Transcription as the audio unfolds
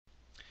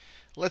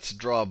let's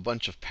draw a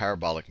bunch of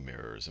parabolic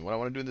mirrors. And what I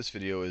want to do in this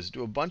video is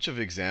do a bunch of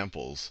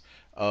examples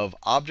of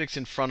objects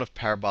in front of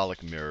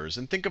parabolic mirrors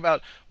and think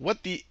about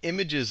what the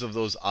images of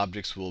those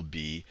objects will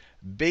be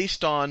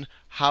based on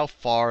how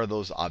far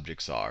those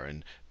objects are.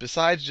 And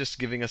besides just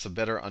giving us a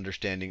better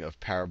understanding of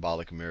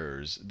parabolic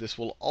mirrors, this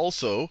will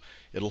also,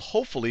 it'll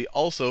hopefully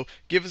also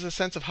give us a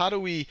sense of how do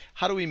we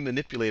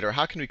manipulate, or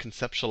how can we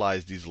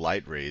conceptualize these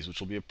light rays, which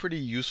will be a pretty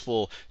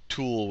useful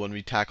tool when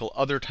we tackle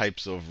other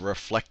types of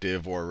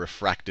reflective or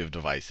refractive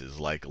devices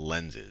like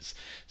lenses.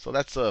 So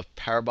that's a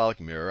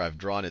parabolic mirror. I've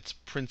drawn its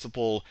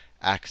principal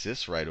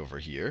axis right over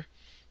here.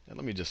 And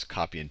let me just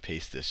copy and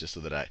paste this just so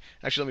that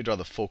actually, let me draw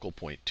the focal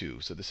point too.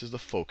 So this is the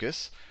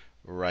focus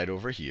right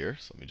over here.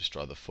 So let me just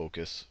draw the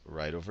focus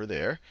right over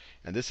there.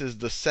 And this is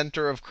the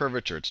center of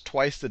curvature. It's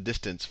twice the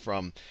distance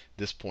from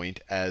this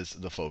point as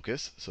the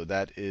focus. So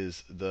that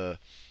is the,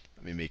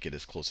 let me make it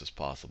as close as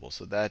possible.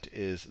 So that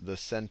is the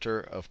center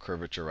of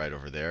curvature right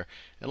over there.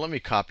 And let me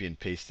copy and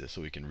paste this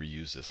so we can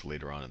reuse this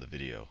later on in the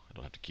video. I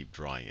don't have to keep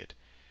drawing it.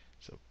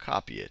 So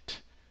copy it.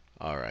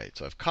 All right,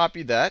 so I've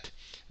copied that.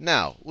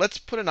 Now, let's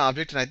put an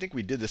object, and I think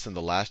we did this in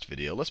the last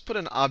video. Let's put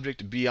an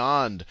object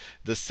beyond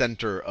the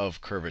center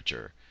of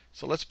curvature.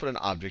 So let's put an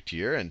object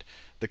here, and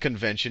the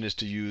convention is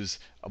to use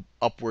an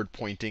upward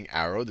pointing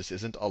arrow. This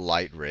isn't a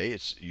light ray.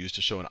 It's used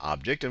to show an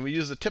object. And we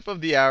use the tip of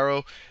the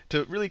arrow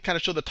to really kind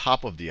of show the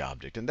top of the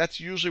object. And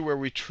that's usually where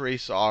we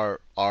trace our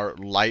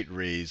light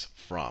rays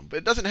from. But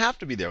it doesn't have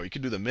to be there. You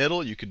could do the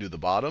middle, you could do the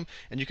bottom,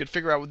 and you could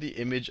figure out what the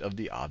image of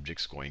the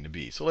object's going to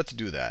be. So let's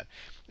do that.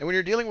 And when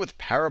you're dealing with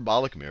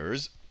parabolic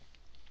mirrors,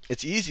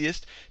 it's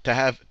easiest to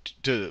have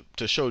to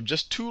show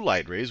just two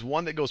light rays,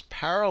 one that goes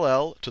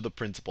parallel to the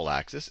principal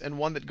axis and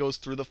one that goes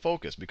through the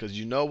focus, because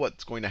you know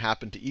what's going to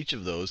happen to each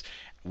of those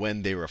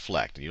when they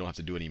reflect. And you don't have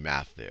to do any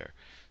math there.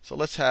 So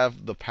let's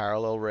have the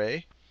parallel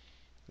ray.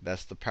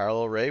 That's the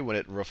parallel ray. When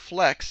it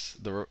reflects,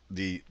 the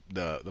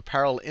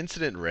parallel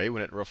incident ray,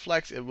 when it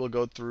reflects, it will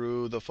go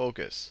through the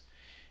focus.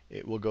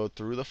 It will go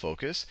through the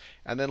focus.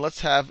 And then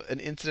let's have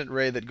an incident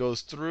ray that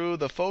goes through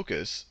the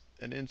focus.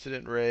 An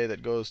incident ray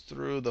that goes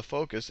through the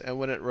focus. And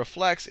when it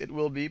reflects, it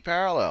will be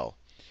parallel.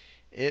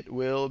 It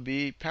will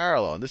be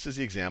parallel. And this is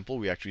the example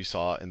we actually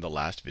saw in the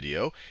last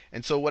video.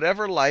 And so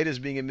whatever light is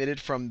being emitted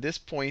from this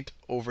point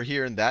over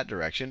here in that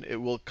direction, it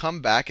will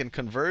come back and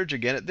converge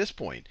again at this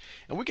point.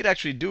 And we could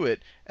actually do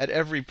it at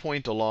every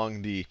point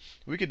along the,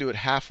 we could do it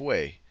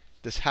halfway,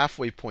 this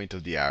halfway point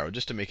of the arrow,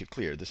 just to make it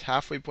clear. This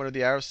halfway point of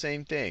the arrow,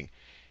 same thing.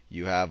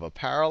 You have a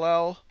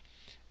parallel,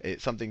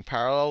 something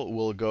parallel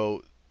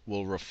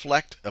will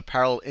reflect, a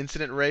parallel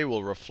incident ray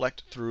will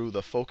reflect through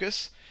the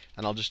focus.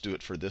 And I'll just do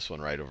it for this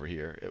one right over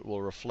here. It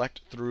will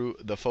reflect through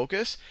the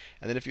focus.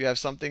 And then if you have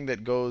something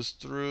that goes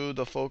through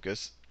the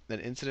focus,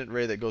 an incident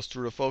ray that goes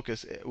through the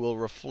focus, it will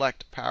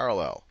reflect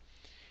parallel.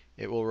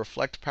 It will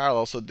reflect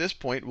parallel. So this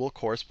point will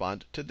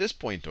correspond to this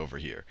point over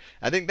here.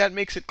 I think that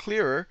makes it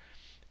clearer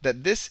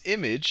that this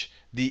image,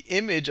 the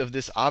image of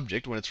this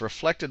object, when it's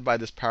reflected by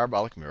this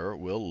parabolic mirror,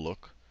 will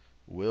look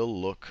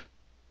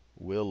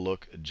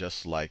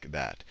just like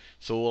that.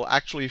 So it will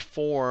actually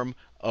form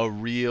a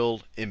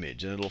real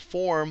image. And it'll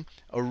form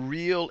a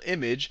real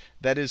image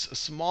that is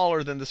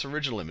smaller than this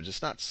original image.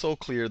 It's not so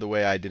clear the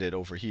way I did it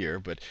over here,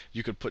 but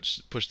you could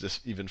push this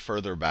even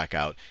further back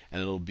out,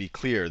 and it'll be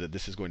clear that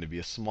this is going to be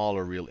a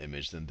smaller real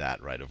image than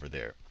that right over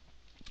there.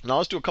 Now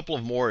let's do a couple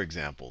of more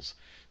examples.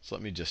 So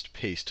let me just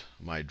paste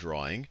my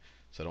drawing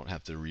so I don't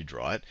have to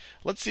redraw it.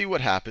 Let's see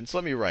what happens.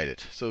 Let me write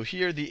it. So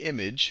here the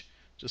image,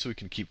 just so we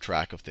can keep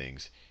track of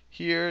things.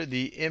 Here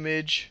the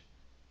image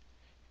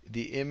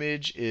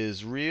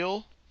is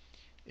real.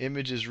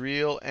 Image is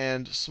real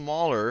and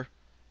smaller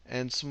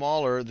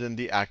than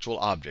the actual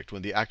object,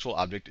 when the actual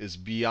object is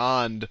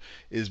beyond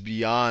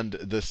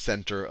the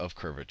center of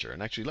curvature.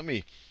 And actually, let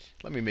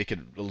me make it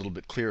a little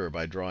bit clearer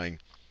by drawing.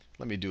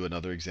 Let me do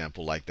another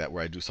example like that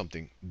where I do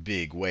something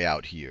big way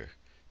out here,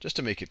 just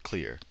to make it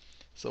clear.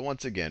 So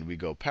once again, we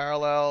go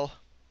parallel,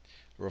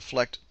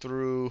 reflect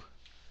through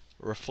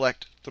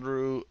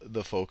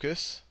the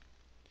focus.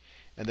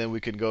 And then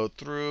we can go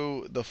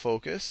through the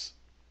focus.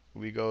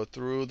 We go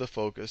through the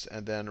focus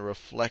and then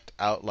reflect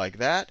out like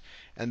that.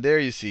 And there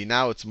you see,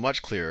 now it's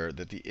much clearer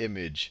that the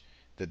image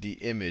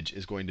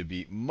is going to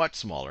be much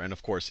smaller, and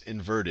of course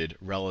inverted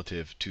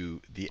relative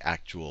to the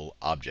actual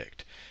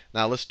object.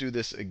 Now let's do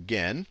this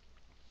again.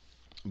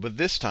 But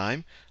this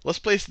time, let's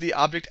place the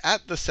object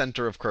at the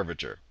center of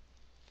curvature.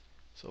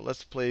 So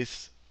let's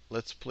place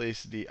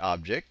the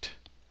object.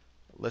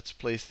 Let's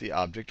place the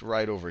object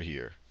right over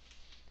here.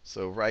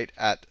 So right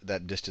at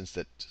that distance,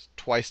 that's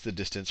twice the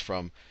distance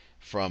from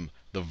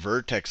the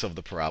vertex of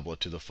the parabola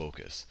to the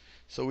focus.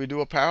 So we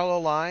do a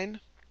parallel line.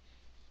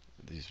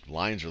 These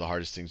lines are the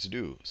hardest things to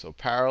do. So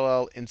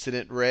parallel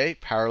incident ray,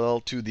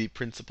 parallel to the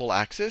principal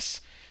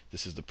axis.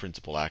 This is the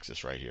principal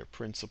axis right here.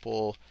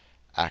 Principal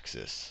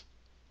axis.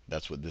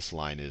 That's what this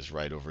line is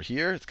right over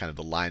here. It's kind of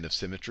the line of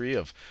symmetry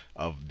of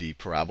the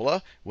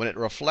parabola. When it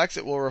reflects,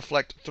 it will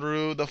reflect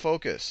through the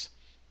focus.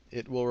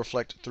 It will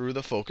reflect through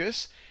the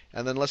focus.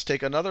 And then let's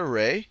take another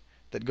ray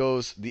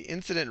the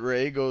incident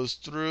ray goes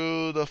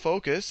through the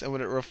focus, and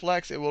when it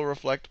reflects, it will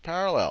reflect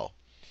parallel.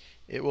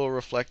 It will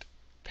reflect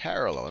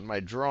parallel. And my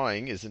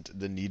drawing isn't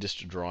the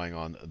neatest drawing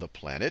on the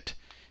planet.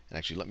 And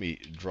actually, let me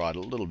draw it a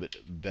little bit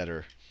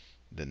better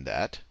than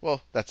that.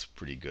 Well, that's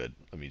pretty good.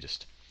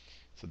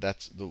 So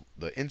that's the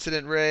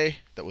incident ray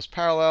that was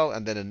parallel,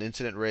 and then an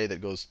incident ray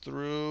that goes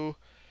through,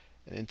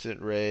 an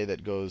incident ray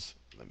that goes,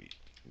 I'm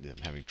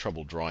having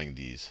trouble drawing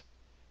these.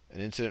 An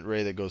incident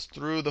ray that goes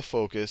through the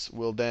focus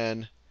will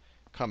then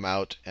come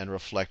out and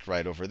reflect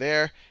right over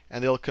there,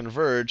 and they'll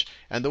converge.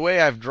 And the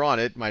way I've drawn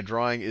it, my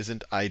drawing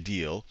isn't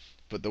ideal,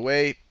 but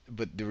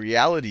the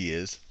reality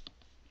is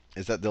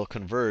that they'll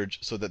converge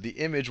so that the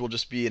image will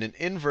just be in an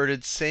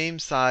inverted same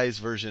size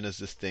version as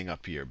this thing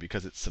up here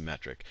because it's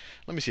symmetric.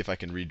 Let me see if I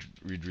can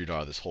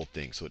redraw this whole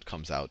thing so it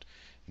comes out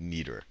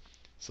neater.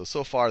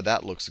 So far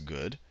that looks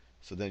good.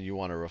 So then you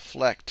want to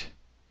reflect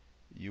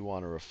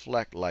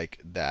like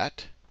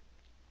that.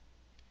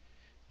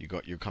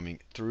 You're coming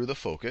through the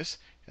focus,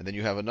 and then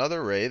you have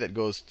another ray that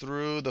goes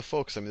through the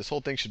focus. This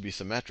whole thing should be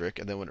symmetric,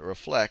 and then when it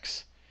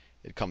reflects,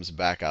 it comes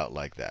back out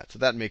like that. So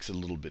that makes it a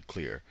little bit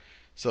clearer.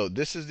 So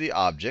this is the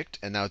object,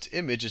 and now its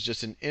image is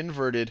just an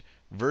inverted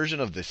version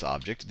of this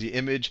object. The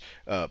image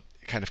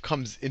kind of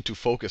comes into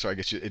focus, or I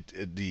guess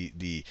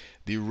the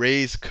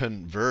rays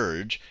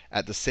converge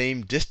at the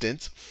same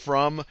distance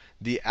from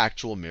the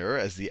actual mirror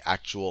as the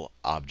actual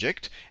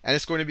object, and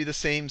it's going to be the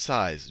same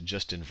size,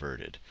 just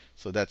inverted.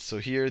 So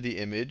here the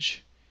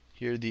image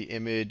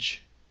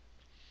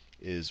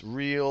is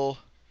real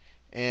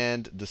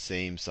and the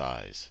same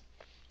size.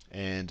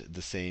 And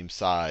the same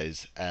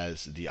size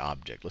as the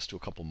object. Let's do a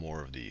couple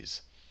more of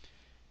these.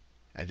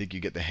 I think you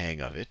get the hang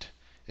of it.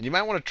 And you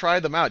might want to try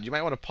them out. You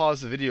might want to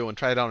pause the video and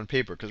try it out on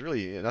paper, because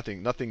really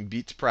nothing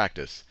beats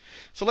practice.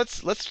 So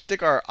let's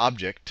stick our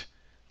object.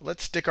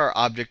 Let's stick our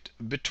object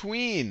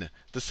between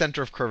the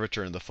center of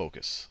curvature and the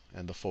focus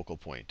and the focal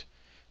point.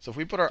 So if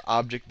we put our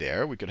object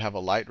there, we could have a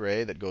light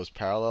ray that goes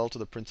parallel to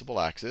the principal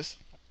axis,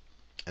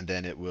 and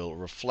then it will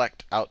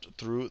reflect out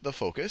through the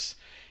focus.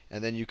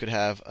 And then you could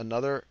have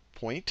another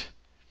point.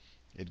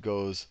 It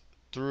goes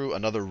through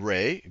another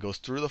ray, it goes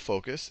through the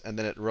focus, and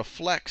then it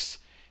reflects,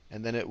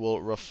 and then it will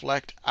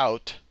reflect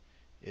out.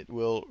 It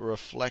will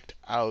reflect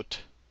out.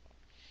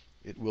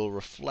 It will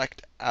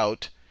reflect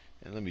out.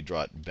 And let me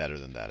draw it better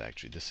than that,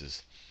 actually.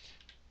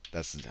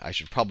 I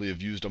should probably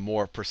have used a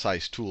more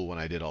precise tool when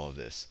I did all of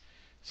this.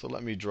 So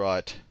let me draw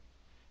it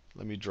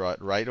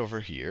right over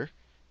here.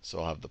 So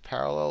I'll have the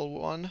parallel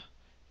one,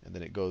 and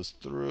then it goes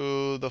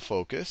through the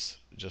focus,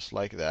 just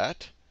like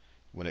that,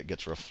 when it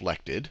gets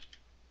reflected.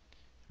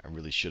 I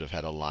really should have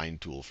had a line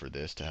tool for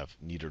this to have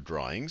neater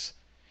drawings.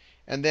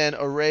 And then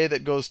a ray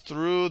that goes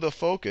through the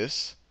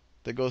focus,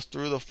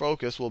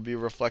 will be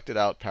reflected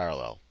out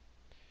parallel.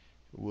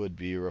 Would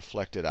be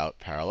reflected out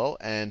parallel.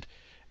 And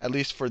at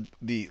least for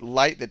the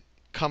light that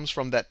comes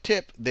from that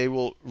tip, they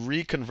will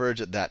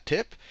reconverge at that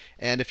tip.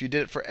 And if you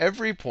did it for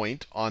every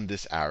point on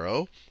this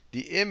arrow,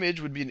 the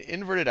image would be an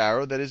inverted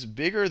arrow that is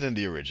bigger than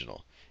the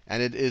original.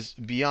 And it is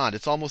beyond.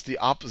 It's almost the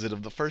opposite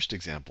of the first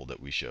example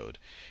that we showed.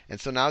 And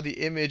so now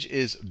the image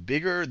is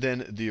bigger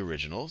than the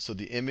original. So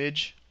the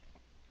image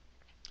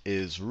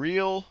is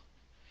real,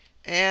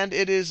 and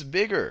it is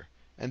bigger.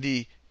 And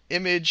the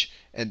image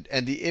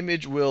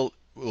will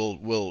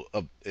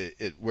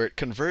where it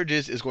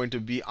converges is going to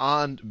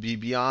be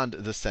beyond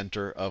the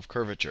center of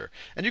curvature.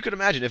 And you could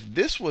imagine if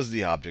this was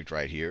the object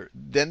right here,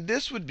 then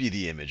this would be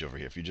the image over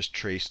here if you just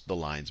traced the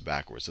lines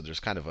backwards. So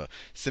there's kind of a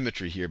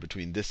symmetry here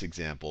between this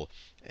example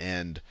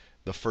and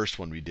the first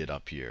one we did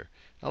up here.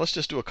 Now let's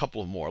just do a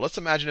couple more. Let's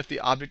imagine if the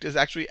object is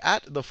actually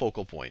at the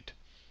focal point.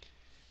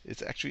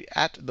 It's actually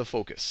at the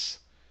focus.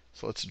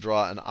 So let's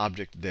draw an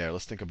object there.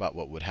 Let's think about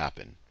what would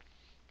happen.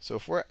 So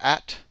if we're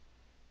at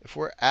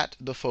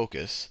the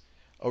focus,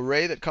 a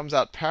ray that comes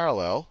out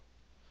parallel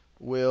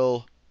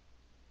will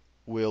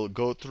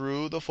go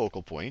through the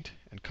focal point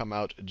and come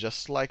out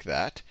just like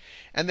that.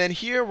 And then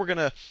here we're going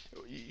to,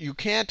 we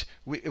can't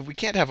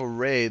have a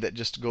ray that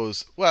just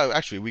goes, well,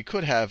 actually, we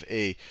could have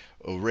a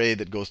ray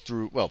that goes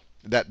through, well,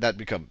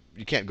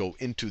 you can't go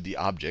into the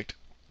object.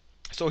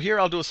 So here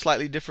I'll do a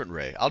slightly different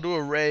ray. I'll do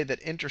a ray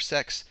that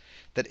intersects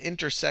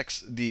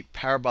the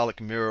parabolic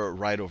mirror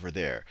right over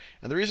there.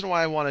 And the reason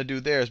why I want to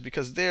do there is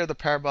because there the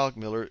parabolic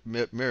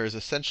mirror is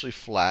essentially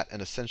flat and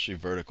essentially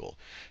vertical.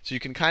 So you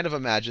can kind of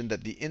imagine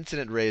that the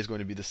incident ray is going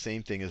to be the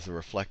same thing as the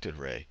reflected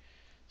ray.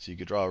 So you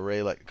could draw a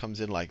ray that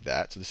comes in like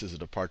that. So this is a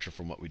departure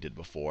from what we did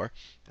before.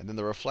 And then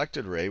the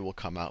reflected ray will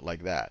come out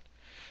like that.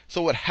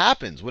 So what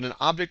happens when an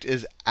object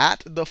is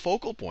at the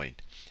focal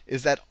point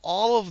is that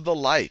all of the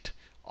light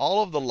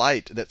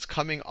that's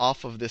coming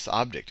off of this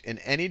object in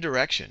any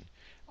direction,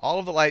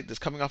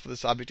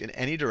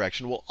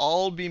 will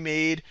all be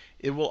made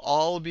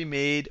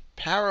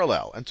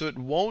parallel. And so it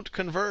won't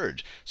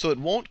converge. So it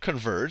won't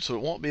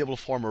be able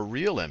to form a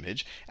real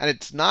image. And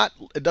it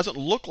doesn't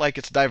look like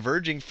it's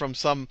diverging from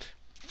some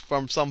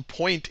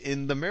point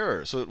in the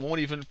mirror. So it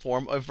won't even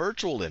form a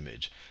virtual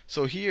image.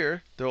 So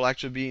here there will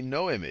actually be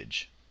no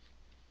image.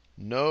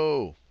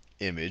 No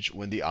image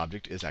when the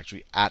object is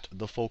actually at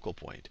the focal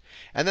point.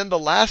 And then the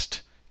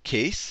last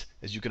case,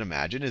 as you can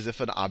imagine, is if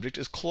an object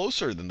is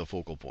closer than the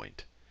focal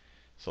point.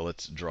 So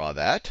let's draw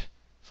that.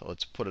 So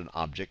let's put an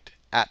object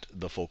at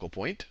the focal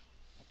point.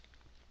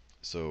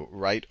 So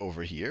right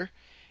over here.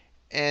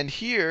 And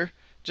here,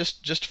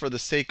 just for the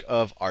sake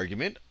of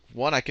argument,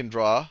 I can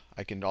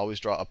always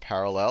draw a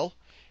parallel.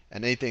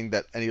 And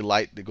any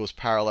light that goes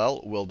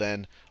parallel will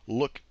then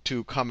look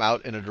to come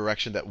out in a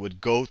direction that would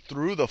go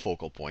through the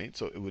focal point.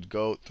 So it would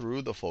go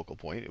through the focal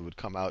point. It would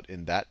come out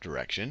in that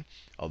direction,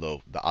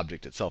 although the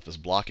object itself is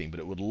blocking, but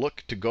it would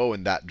look to go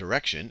in that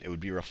direction. It would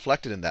be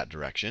reflected in that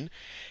direction.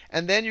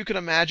 And then you can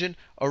imagine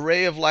a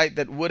ray of light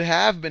that would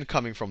have been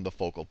coming from the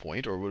focal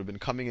point, or would have been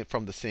coming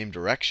from the same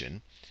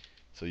direction.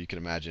 So you can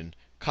imagine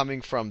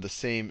coming from the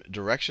same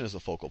direction as the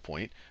focal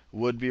point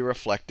would be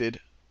reflected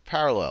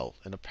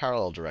in a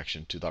parallel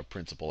direction to the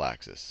principal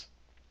axis.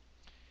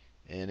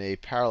 In a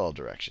parallel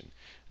direction.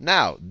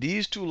 Now,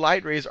 these two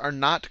light rays are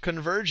not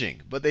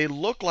converging, but they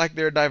look like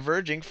they're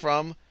diverging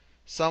from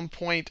some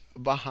point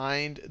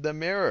behind the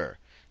mirror.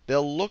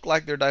 They'll look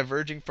like they're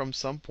diverging from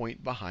some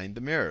point behind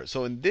the mirror.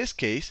 So in this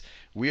case,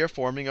 we are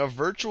forming a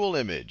virtual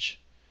image.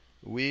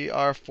 We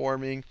are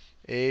forming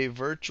a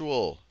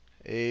virtual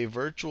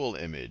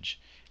image.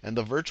 And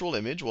the virtual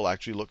image will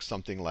actually look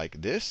something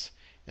like this.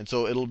 And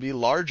so it'll be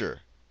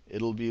larger.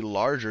 It'll be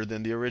larger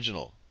than the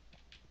original.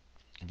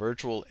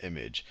 Virtual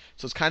image.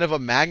 So it's kind of a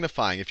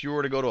magnifying. If you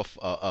were to go to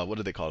what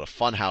do they call it, a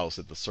fun house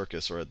at the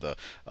circus or at the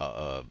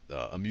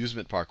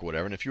amusement park or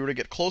whatever, and if you were to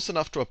get close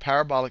enough to a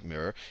parabolic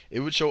mirror,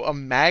 it would show a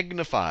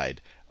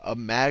magnified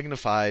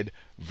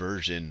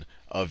version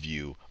of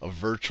you, a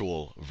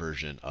virtual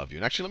version of you.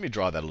 And actually, let me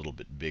draw that a little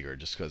bit bigger,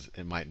 just because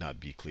it might not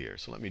be clear.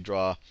 So let me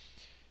draw.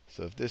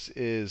 So if this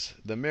is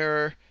the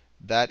mirror,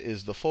 that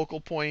is the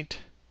focal point.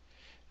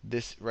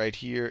 This right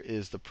here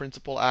is the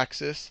principal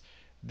axis.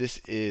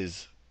 This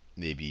is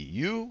maybe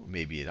you,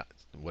 maybe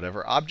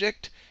whatever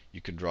object.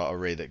 You can draw a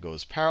ray that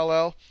goes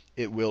parallel.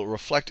 It will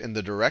reflect in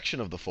the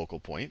direction of the focal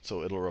point.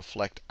 So it'll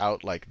reflect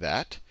out like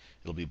that.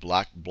 It'll be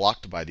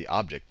blocked by the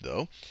object,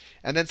 though.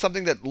 And then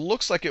something that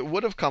looks like it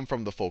would have come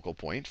from the focal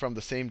point, from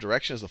the same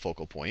direction as the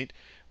focal point,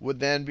 would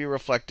then be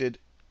reflected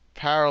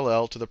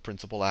parallel to the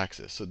principal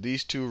axis. So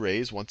these two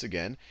rays, once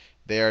again,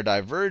 they are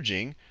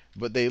diverging,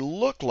 but they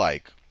look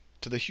like,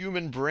 to the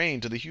human brain,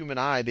 to the human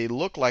eye, they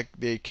look like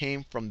they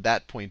came from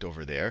that point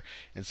over there.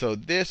 And so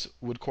this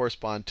would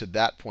correspond to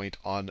that point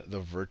on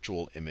the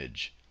virtual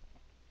image.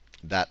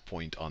 That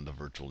point on the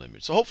virtual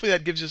image. So hopefully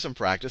that gives you some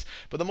practice.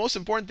 But the most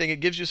important thing, it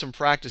gives you some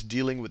practice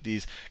dealing with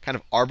these kind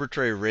of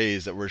arbitrary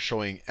rays that we're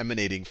showing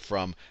emanating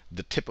from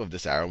the tip of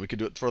this arrow. We could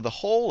do it for the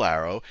whole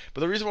arrow.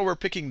 But the reason why we're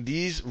picking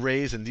these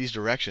rays in these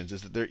directions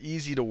is that they're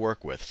easy to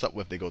work with. So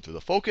if they go through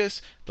the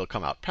focus, they'll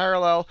come out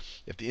parallel.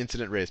 If the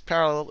incident ray is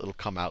parallel, it'll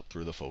come out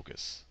through the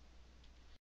focus.